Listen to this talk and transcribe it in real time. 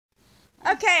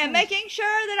Okay, I'm making sure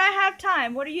that I have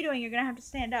time. What are you doing? You're gonna have to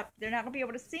stand up. They're not gonna be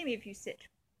able to see me if you sit.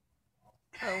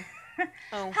 Oh.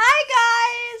 Oh.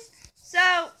 Hi guys!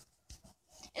 So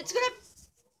it's gonna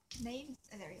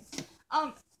there he is.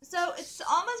 So it's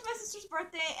almost my sister's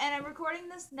birthday and I'm recording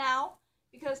this now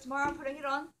because tomorrow I'm putting it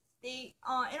on the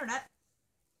internet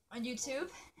on YouTube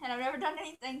and I've never done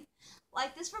anything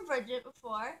like this for Bridget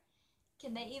before.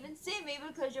 Can they even see me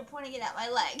because you're pointing it at my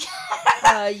leg?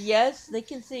 Yes, they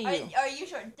can see you. Are you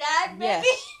sure? Dad, maybe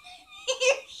Yes.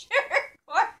 you should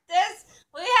record this?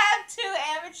 We have two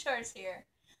amateurs here.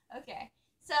 Okay.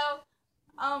 So,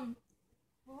 I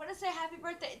want to say happy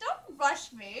birthday. Don't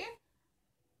rush me.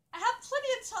 I have plenty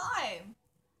of time.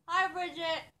 Hi,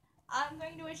 Bridget. I'm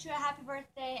going to wish you a happy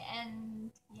birthday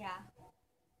and, yeah.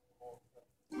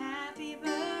 Happy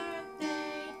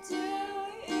birthday to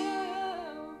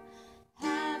you.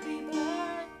 Happy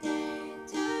birthday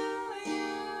to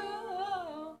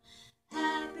you.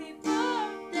 Happy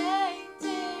birthday,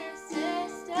 dear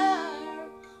sister.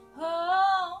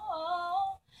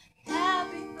 Oh,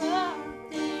 happy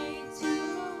birthday to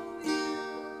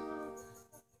you.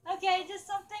 Okay, just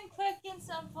something quick and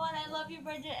simple. And I love you,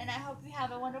 Bridget, and I hope you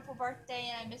have a wonderful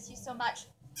birthday, and I miss you so much.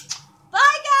 Bye,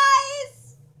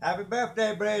 guys! Happy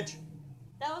birthday, Bridge.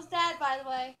 That was Dad, by the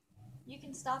way. You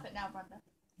can stop it now, Brenda.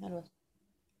 How do I-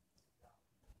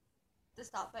 The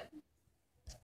stop button.